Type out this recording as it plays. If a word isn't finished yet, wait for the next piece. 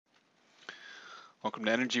Welcome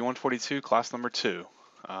to NRG142, class number 2.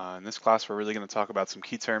 In this class, we're really going to talk about some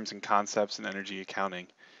key terms and concepts in energy accounting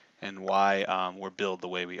and why we're billed the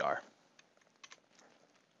way we are.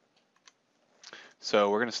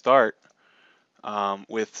 So we're going to start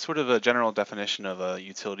with sort of a general definition of a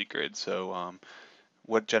utility grid. So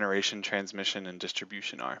what generation, transmission, and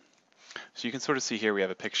distribution are. So you can sort of see here we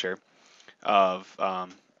have a picture of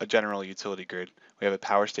a general utility grid. We have a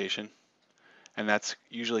power station, and that's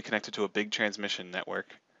usually connected to a big transmission network.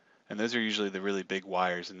 And those are usually the really big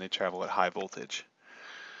wires, and they travel at high voltage.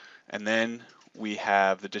 And then we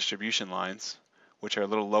have the distribution lines, which are a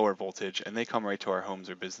little lower voltage, and they come right to our homes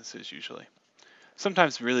or businesses usually.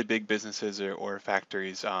 Sometimes really big businesses or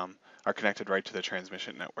factories are connected right to the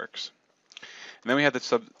transmission networks. And then we have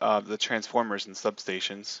the transformers and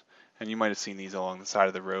substations, and you might have seen these along the side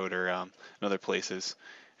of the road or in other places.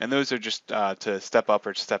 And those are just to step up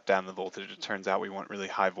or step down the voltage. It turns out we want really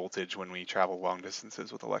high voltage when we travel long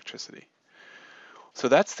distances with electricity. So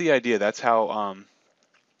that's the idea. That's how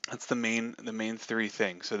that's the main three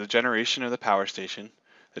things. So the generation of the power station,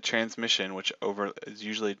 the transmission, which is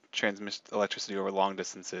usually transmits electricity over long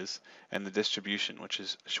distances, and the distribution, which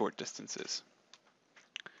is short distances.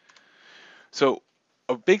 So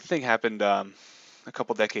a big thing happened a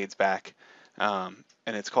couple decades back, and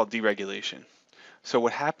it's called deregulation. So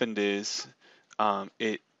what happened is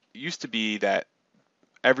it used to be that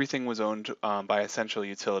everything was owned by a central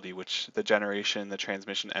utility, which the generation, the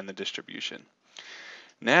transmission, and the distribution.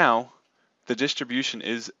 Now, the distribution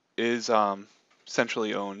is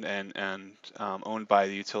centrally owned and owned by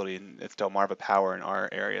the utility, and it's Delmarva Power in our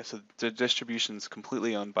area. So the distribution is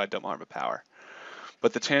completely owned by Delmarva Power.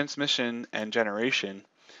 But the transmission and generation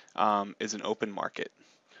is an open market.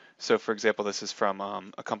 So, for example, this is from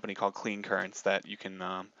a company called Clean Currents that you can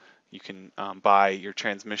buy your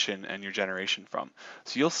transmission and your generation from.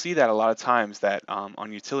 So you'll see that a lot of times that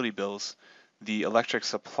on utility bills, the electric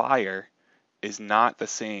supplier is not the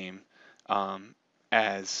same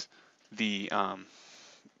as the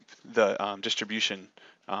distribution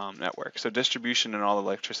network. So distribution and all the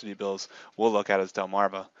electricity bills we'll look at as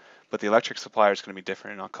Delmarva, but the electric supplier is going to be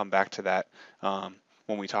different, and I'll come back to that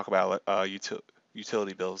when we talk about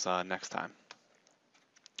utility bills next time.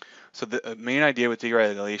 So the main idea with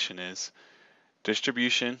deregulation is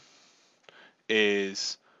distribution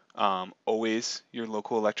is always your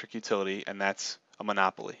local electric utility, and that's a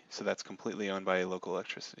monopoly. So that's completely owned by a local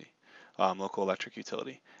electric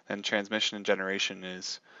utility. And transmission and generation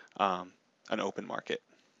is an open market.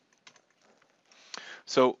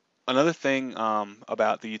 So another thing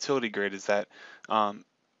about the utility grid is that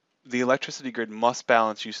the electricity grid must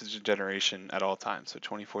balance usage and generation at all times, so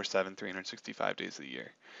 24/7, 365 days of the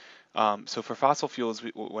year. So for fossil fuels,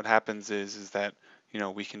 what happens is that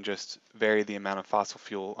we can just vary the amount of fossil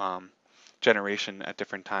fuel generation at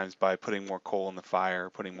different times by putting more coal in the fire, or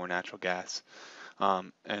putting more natural gas,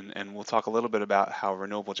 and we'll talk a little bit about how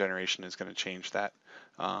renewable generation is going to change that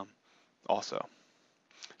also.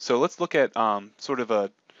 So let's look at sort of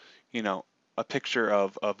a picture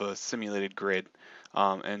of a simulated grid,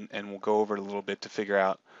 and we'll go over it a little bit to figure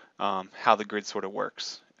out how the grid sort of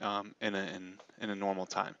works in a normal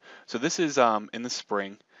time. So this is in the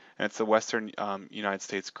spring, and it's the western United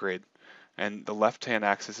States grid, and the left-hand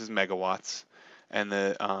axis is megawatts, and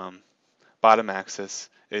the bottom axis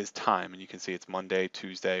is time, and you can see it's Monday,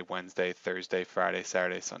 Tuesday, Wednesday, Thursday, Friday,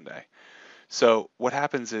 Saturday, Sunday. So what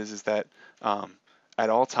happens is that at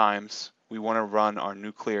all times we want to run our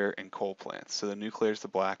nuclear and coal plants. So the nuclear is the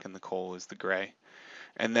black and the coal is the gray.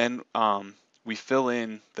 And then we fill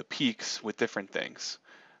in the peaks with different things.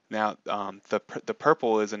 Now the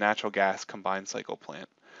purple is a natural gas combined cycle plant.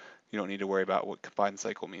 You don't need to worry about what combined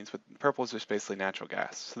cycle means, but purple is just basically natural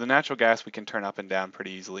gas. So the natural gas we can turn up and down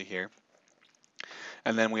pretty easily here.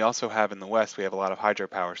 And then we also have in the west, we have a lot of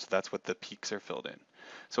hydropower, so that's what the peaks are filled in.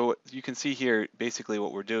 So what you can see here, basically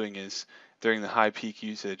what we're doing is during the high peak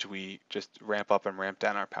usage, we just ramp up and ramp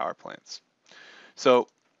down our power plants. So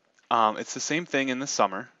it's the same thing in the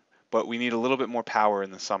summer, but we need a little bit more power in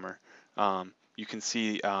the summer. You can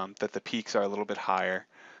see that the peaks are a little bit higher,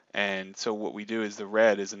 and so what we do is the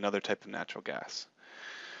red is another type of natural gas.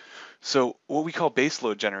 So what we call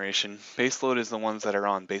baseload generation, baseload is the ones that are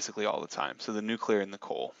on basically all the time, so the nuclear and the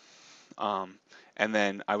coal. And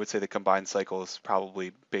then I would say the combined cycle is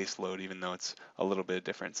probably baseload, even though it's a little bit of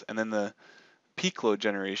difference. And then the peak load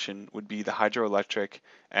generation would be the hydroelectric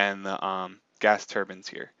and the gas turbines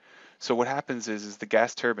here. So what happens is the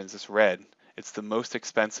gas turbines, this red, it's the most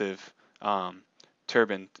expensive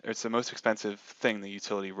turbine, it's the most expensive thing the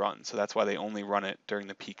utility runs. So that's why they only run it during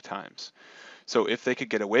the peak times. So if they could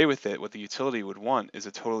get away with it, what the utility would want is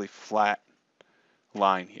a totally flat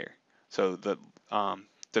line here. So the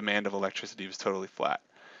demand of electricity was totally flat,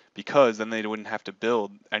 because then they wouldn't have to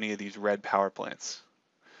build any of these red power plants,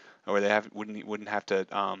 or they wouldn't have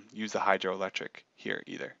to use the hydroelectric here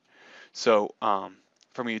either. So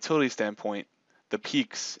from a utility standpoint, the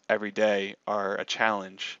peaks every day are a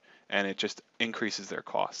challenge, and it just increases their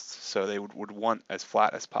costs. So they would want as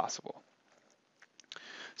flat as possible.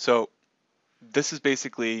 So this is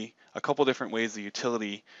basically a couple different ways the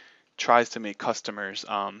utility tries to make customers,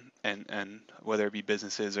 and whether it be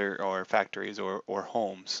businesses or factories or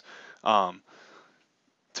homes, um,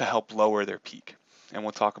 to help lower their peak. And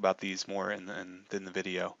we'll talk about these more in the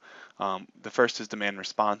video. The first is demand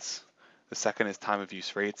response. The second is time of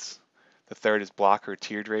use rates. The third is block or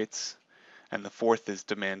tiered rates. And the fourth is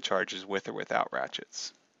demand charges with or without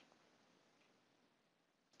ratchets.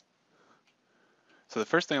 So the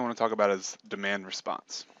first thing I want to talk about is demand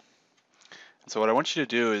response. So what I want you to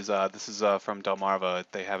do is, this is from Delmarva.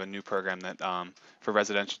 They have a new program that for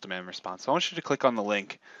residential demand response. So I want you to click on the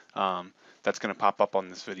link that's going to pop up on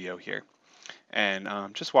this video here,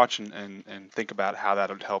 and just watch and think about how that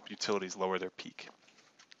would help utilities lower their peak.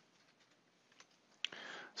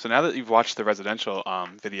 So now that you've watched the residential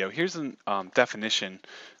video, here's a definition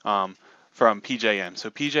from PJM. So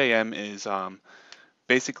PJM is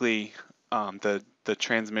basically the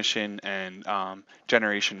transmission and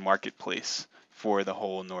generation marketplace for the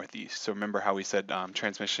whole Northeast. So remember how we said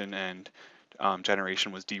transmission and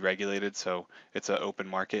generation was deregulated, so it's an open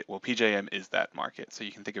market. Well, PJM is that market, so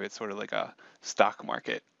you can think of it sort of like a stock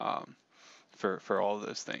market for all of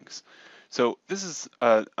those things. So this is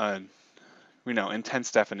a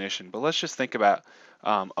intense definition, but let's just think about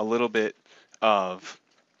a little bit of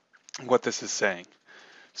what this is saying.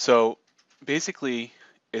 So basically,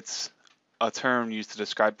 it's a term used to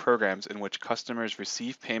describe programs in which customers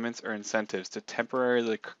receive payments or incentives to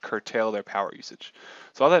temporarily curtail their power usage.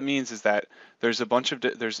 So all that means is that there's a bunch of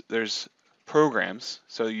there's programs.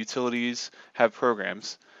 So utilities have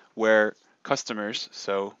programs where customers,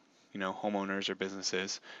 so homeowners or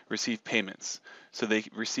businesses, receive payments. So they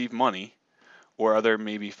receive money or other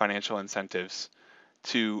maybe financial incentives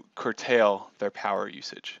to curtail their power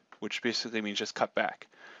usage, which basically means just cut back.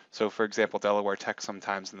 So, for example, Delaware Tech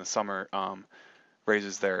sometimes in the summer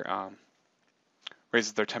raises their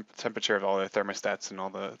temperature of all their thermostats, and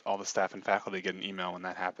all the staff and faculty get an email when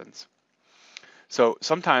that happens. So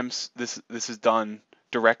sometimes this is done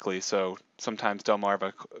directly. So sometimes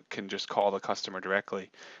Delmarva can just call the customer directly,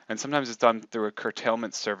 and sometimes it's done through a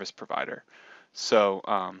curtailment service provider. So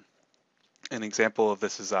an example of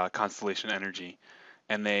this is Constellation Energy,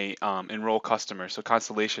 and they enroll customers. So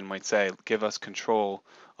Constellation might say, give us control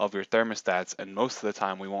of your thermostats, and most of the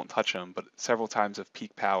time we won't touch them, but several times of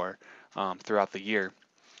peak power throughout the year,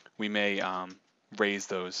 we may raise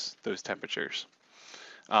those temperatures.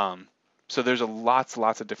 So there's lots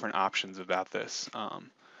of different options about this,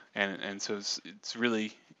 and so it's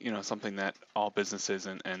really something that all businesses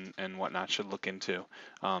and whatnot should look into,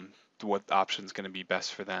 what option is going to be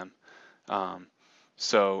best for them.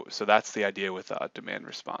 So that's the idea with demand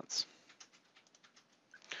response.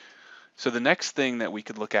 So the next thing that we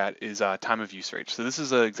could look at is time of use rate. So this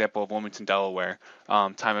is an example of Wilmington, Delaware,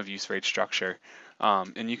 time of use rate structure.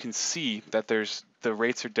 And you can see that the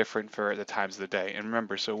rates are different for the times of the day. And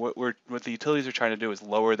remember, so what the utilities are trying to do is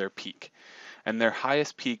lower their peak. And their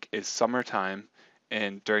highest peak is summertime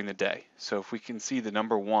and during the day. So if we can see, the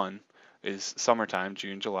number one is summertime,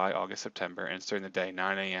 June, July, August, September, and it's during the day,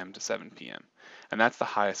 9 a.m. to 7 p.m. And that's the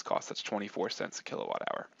highest cost. That's 24 cents a kilowatt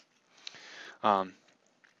hour.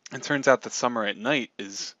 It turns out that summer at night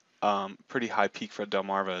is pretty high peak for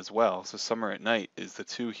Delmarva as well. So summer at night is the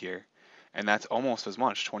 2 here, and that's almost as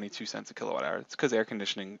much, 22 cents a kilowatt hour. It's because air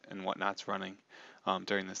conditioning and whatnot's running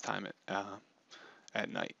during this time at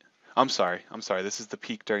night. I'm sorry. This is the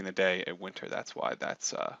peak during the day at winter. That's why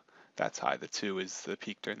that's high. The 2 is the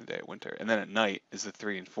peak during the day at winter, and then at night is the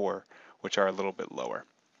 3 and 4, which are a little bit lower.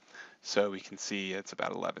 So we can see it's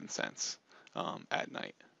about 11 cents at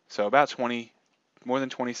night. So about more than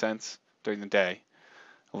 20 cents during the day,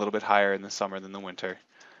 a little bit higher in the summer than the winter,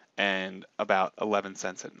 and about 11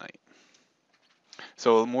 cents at night.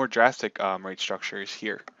 So a more drastic rate structure is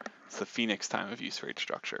here. It's the Phoenix time of use rate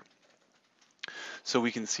structure. So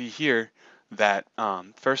we can see here that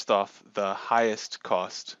first off, the highest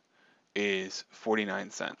cost is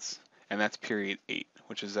 49 cents, and that's period 8,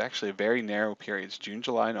 which is actually a very narrow period. It's June,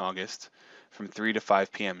 July, and August from 3 to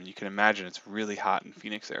 5 p.m. And you can imagine it's really hot in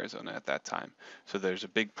Phoenix, Arizona at that time. So there's a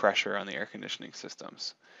big pressure on the air conditioning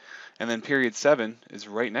systems. And then period 7 is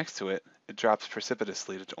right next to it. it drops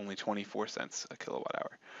precipitously to only 24 cents a kilowatt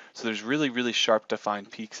hour. So there's really, really sharp defined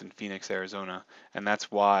peaks in Phoenix, Arizona, and that's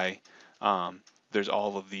why there's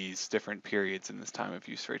all of these different periods in this time of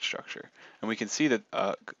use rate structure. And we can see that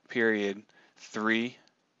period 3,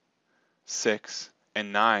 6,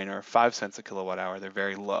 and 9 are 5 cents a kilowatt hour. They're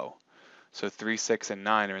very low. So 3, 6, and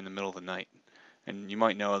 9 are in the middle of the night. And you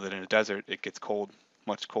might know that in a desert, it gets cold,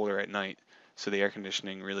 much colder at night. So the air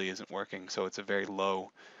conditioning really isn't working. So it's a very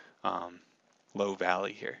low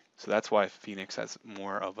valley here. So that's why Phoenix has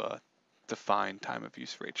more of a defined time of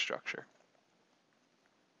use rate structure.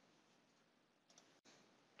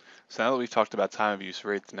 So now that we've talked about time of use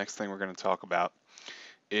rates, the next thing we're going to talk about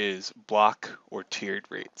is block or tiered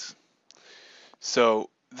rates. So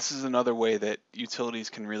this is another way that utilities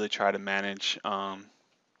can really try to manage,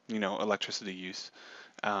 electricity use.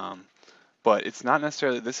 But it's not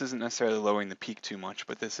necessarily, this isn't necessarily lowering the peak too much,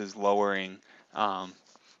 but this is lowering,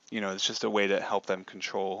 it's just a way to help them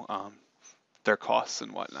control their costs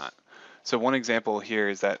and whatnot. So one example here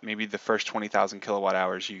is that maybe the first 20,000 kilowatt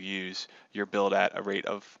hours you use, you're billed at a rate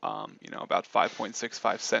of, about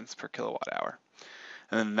 5.65 cents per kilowatt hour.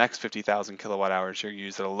 And then the next 50,000 kilowatt hours you're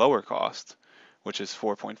used at a lower cost, which is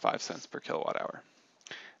 4.5 cents per kilowatt hour.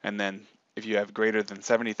 And then if you have greater than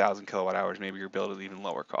 70,000 kilowatt hours, maybe you're billed at even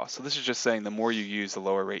lower cost. So this is just saying the more you use, the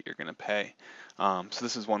lower rate you're going to pay. So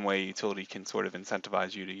this is one way a utility can sort of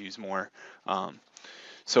incentivize you to use more.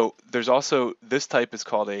 So there's also, this type is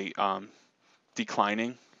called a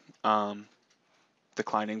declining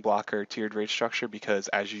blocker tiered rate structure, because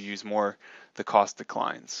as you use more, the cost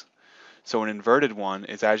declines. So an inverted one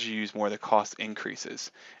is as you use more, the cost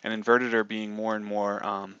increases. And inverted are being more and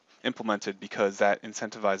more implemented because that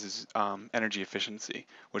incentivizes energy efficiency,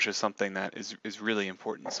 which is something that is really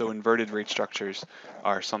important. So inverted rate structures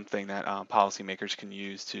are something that policymakers can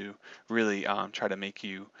use to really try to make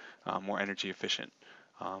you more energy efficient.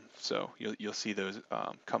 So you'll see those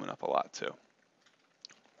coming up a lot too.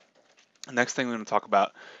 The next thing we're going to talk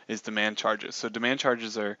about is demand charges. So demand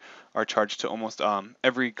charges are charged to almost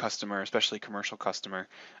every customer, especially commercial customer,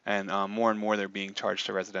 and more and more they're being charged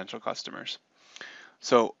to residential customers.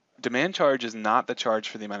 So demand charge is not the charge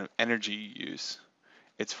for the amount of energy you use.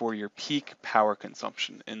 It's for your peak power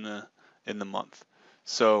consumption in the month.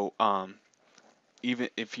 So even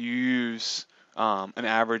if you use an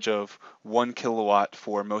average of 1 kilowatt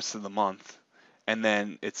for most of the month, and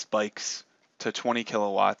then it spikes to 20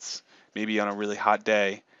 kilowatts, maybe on a really hot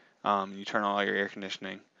day, you turn on all your air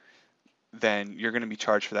conditioning, then you're going to be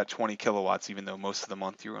charged for that 20 kilowatts, even though most of the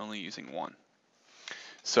month you're only using 1.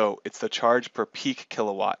 So it's the charge per peak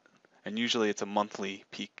kilowatt, and usually it's a monthly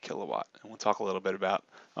peak kilowatt. And we'll talk a little bit about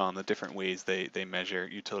the different ways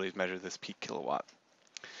utilities measure this peak kilowatt.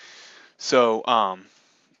 So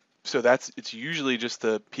it's usually just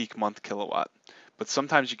the peak month kilowatt, but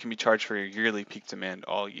sometimes you can be charged for your yearly peak demand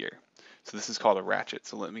all year. So this is called a ratchet.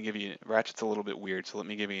 So ratchet's a little bit weird, so let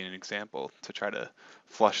me give you an example to try to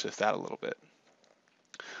flush this out a little bit.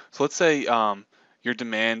 So let's say your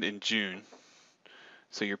demand in June,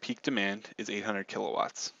 so your peak demand is 800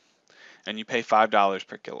 kilowatts, and you pay $5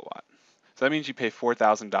 per kilowatt. So that means you pay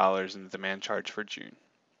 $4,000 in the demand charge for June.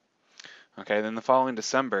 Okay, then the following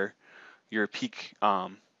December, your peak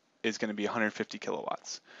is going to be 150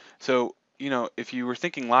 kilowatts. So if you were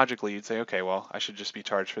thinking logically, you'd say, okay, well, I should just be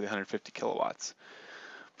charged for the 150 kilowatts.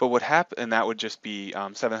 But what happens, and that would just be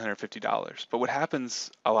 $750. But what happens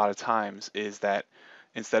a lot of times is that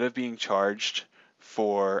instead of being charged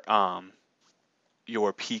for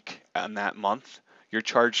your peak in that month, you're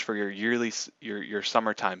charged for your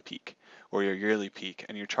summertime peak or your yearly peak,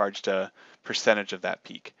 and you're charged a percentage of that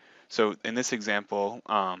peak. So in this example,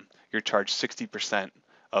 you're charged 60%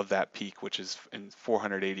 of that peak, which is in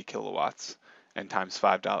 480 kilowatts, and times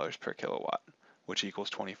 $5 per kilowatt, which equals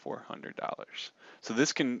 $2,400. So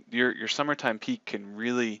this your summertime peak can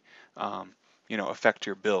really affect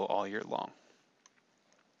your bill all year long.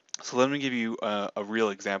 So let me give you a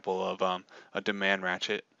real example of a demand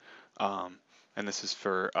ratchet, and this is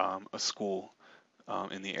for a school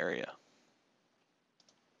in the area.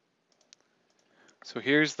 So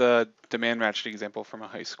here's the demand ratchet example from a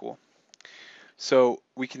high school. So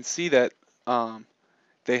we can see that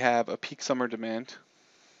they have a peak summer demand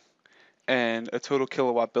and a total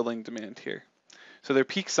kilowatt billing demand here. So their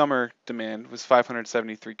peak summer demand was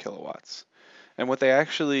 573 kilowatts. And what they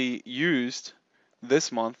actually used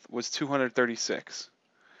this month was 236.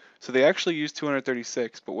 So they actually used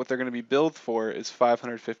 236, but what they're going to be billed for is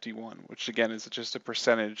 551, which again is just a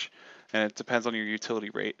percentage, and it depends on your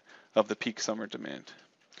utility rate of the peak summer demand.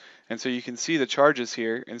 And so you can see the charges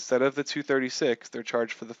here. Instead of the 236, they're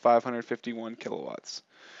charged for the 551 kilowatts.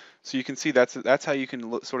 So you can see that's how you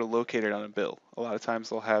can sort of locate it on a bill. A lot of times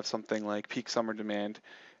they'll have something like peak summer demand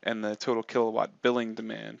and the total kilowatt billing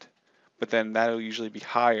demand, but then that'll usually be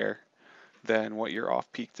higher than what your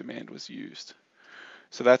off-peak demand was used.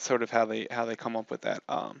 So that's sort of how they come up with that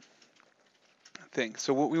thing.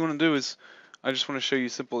 So what we want to do is, I just want to show you a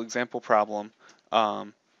simple example problem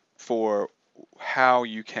for how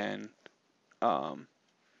you can um,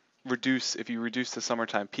 if you reduce the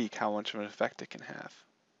summertime peak, how much of an effect it can have.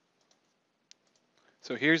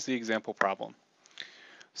 So here's the example problem.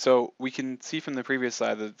 So we can see from the previous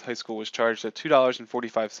slide that the high school was charged at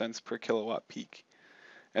 $2.45 per kilowatt peak.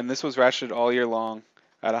 And this was ratcheted all year long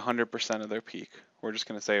at 100% of their peak. We're just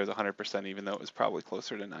going to say it was 100% even though it was probably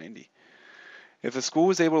closer to 90. If the school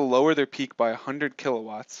was able to lower their peak by 100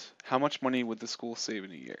 kilowatts, how much money would the school save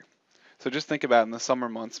in a year? So just think about in the summer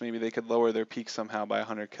months, maybe they could lower their peak somehow by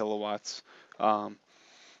 100 kilowatts,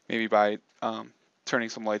 maybe by turning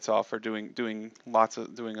some lights off or doing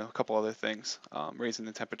a couple other things, raising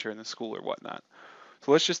the temperature in the school or whatnot.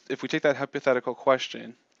 So if we take that hypothetical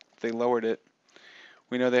question, if they lowered it,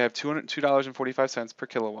 we know they have $2.45 per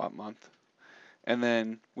kilowatt month, and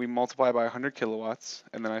then we multiply by 100 kilowatts,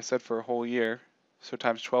 and then I said for a whole year, so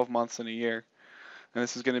times 12 months in a year, and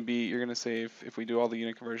this is going to be, you're going to save, if we do all the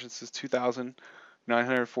unit conversions, this is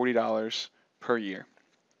 $2,940 per year.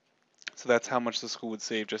 So that's how much the school would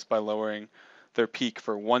save just by lowering their peak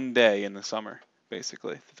for one day in the summer,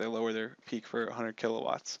 basically. If they lower their peak for 100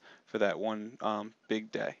 kilowatts for that one big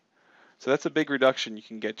day. So that's a big reduction you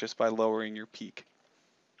can get just by lowering your peak.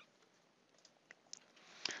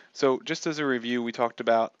 So just as a review, we talked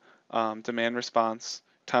about demand response,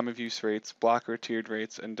 time of use rates, block or tiered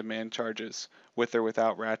rates, and demand charges with or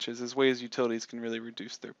without ratchets as ways utilities can really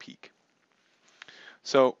reduce their peak.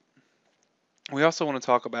 So we also want to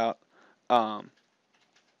talk about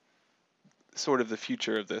sort of the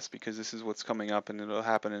future of this, because this is what's coming up and it'll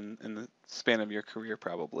happen in the span of your career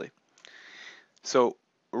probably. So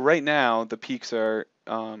right now the peaks are,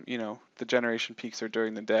 the generation peaks are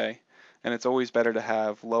during the day, and it's always better to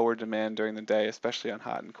have lower demand during the day, especially on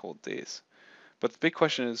hot and cold days. But the big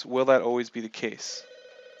question is, will that always be the case?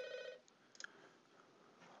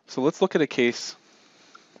 So let's look at a case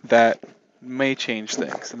that may change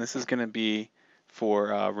things, and this is going to be for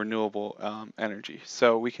renewable energy.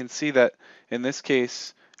 So we can see that in this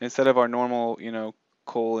case, instead of our normal,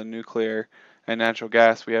 coal and nuclear and natural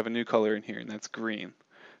gas, we have a new color in here, and that's green.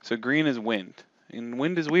 So green is wind, and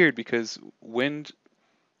wind is weird because wind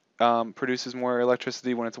produces more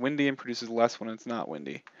electricity when it's windy and produces less when it's not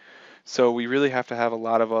windy. So we really have to have a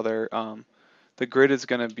lot of other, the grid is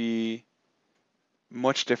going to be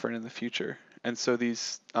much different in the future. And so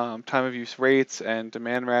these time of use rates and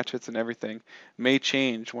demand ratchets and everything may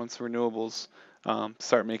change once renewables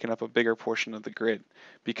start making up a bigger portion of the grid,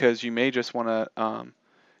 because you may just want to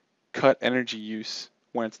cut energy use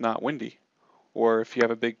when it's not windy. Or if you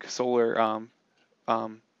have a big solar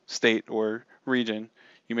state or region,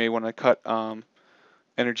 you may want to cut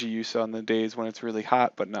energy use on the days when it's really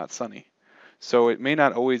hot but not sunny. So it may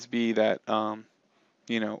not always be that,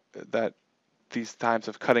 that these times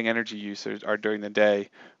of cutting energy use are during the day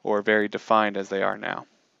or very defined as they are now.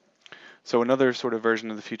 So another sort of version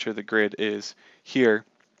of the future of the grid is here,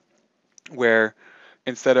 where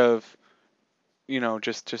instead of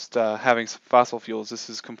just having fossil fuels, this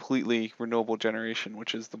is completely renewable generation,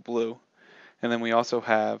 which is the blue. And then we also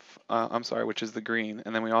have, which is the green.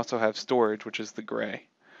 And then we also have storage, which is the gray.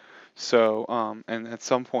 So, and at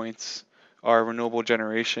some points, our renewable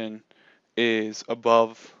generation is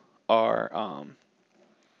above our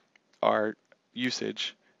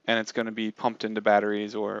usage, and it's going to be pumped into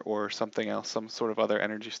batteries or something else, some sort of other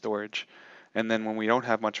energy storage. And then when we don't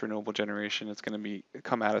have much renewable generation, it's going to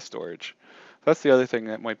come out of storage. That's the other thing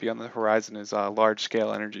that might be on the horizon, is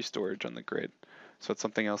large-scale energy storage on the grid. So it's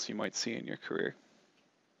something else you might see in your career.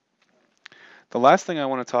 The last thing I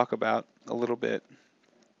want to talk about a little bit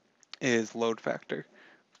is load factor,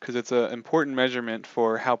 because it's an important measurement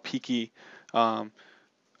for how peaky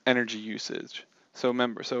energy usage. So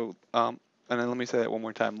remember, and then let me say that one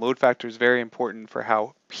more time. Load factor is very important for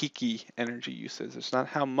how peaky energy use is. It's not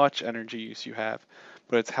how much energy use you have,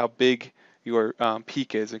 but it's how big your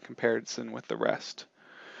peak is in comparison with the rest.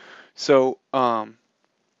 So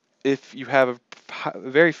if you have a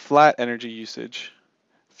very flat energy usage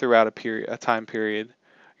throughout a time period,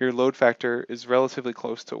 your load factor is relatively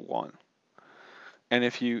close to 1.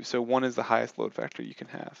 And so 1 is the highest load factor you can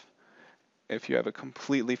have. If you have a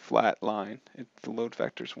completely flat line, the load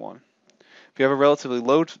factor is 1. If you have a relatively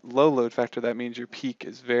low load factor, that means your peak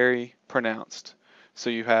is very pronounced. So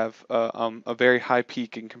you have a very high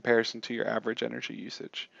peak in comparison to your average energy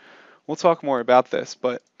usage. We'll talk more about this,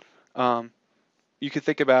 but um, you could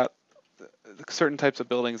think about certain types of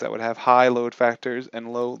buildings that would have high load factors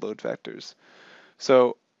and low load factors.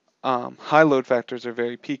 So high load factors are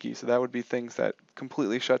very peaky, so that would be things that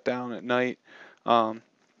completely shut down at night, um,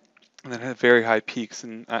 and then have very high peaks.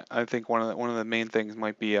 And I think one of the main things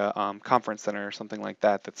might be a conference center or something like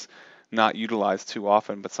that that's not utilized too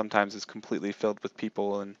often, but sometimes is completely filled with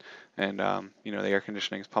people, and the air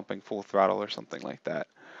conditioning is pumping full throttle or something like that.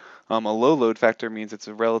 A low load factor means it's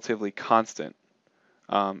a relatively constant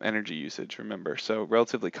energy usage, remember. So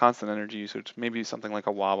relatively constant energy usage, maybe something like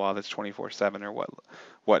a Wawa that's 24/7 or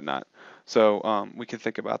whatnot. So we can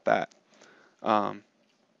think about that. Um,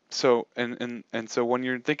 so when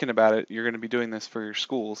you're thinking about it, you're going to be doing this for your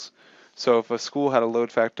schools. So if a school had a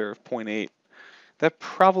load factor of zero point 0.8, that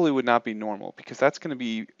probably would not be normal because that's going to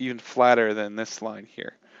be even flatter than this line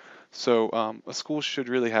here. So a school should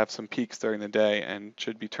really have some peaks during the day and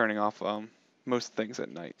should be turning off most things at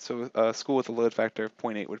night. So a school with a load factor of zero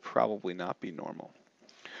point 0.8 would probably not be normal.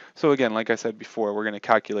 So again, like I said before, we're going to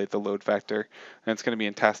calculate the load factor, and it's going to be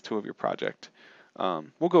in task 2 of your project.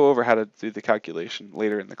 We'll go over how to do the calculation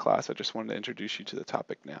later in the class. I just wanted to introduce you to the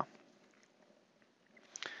topic now.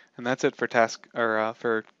 And that's it for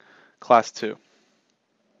for class 2.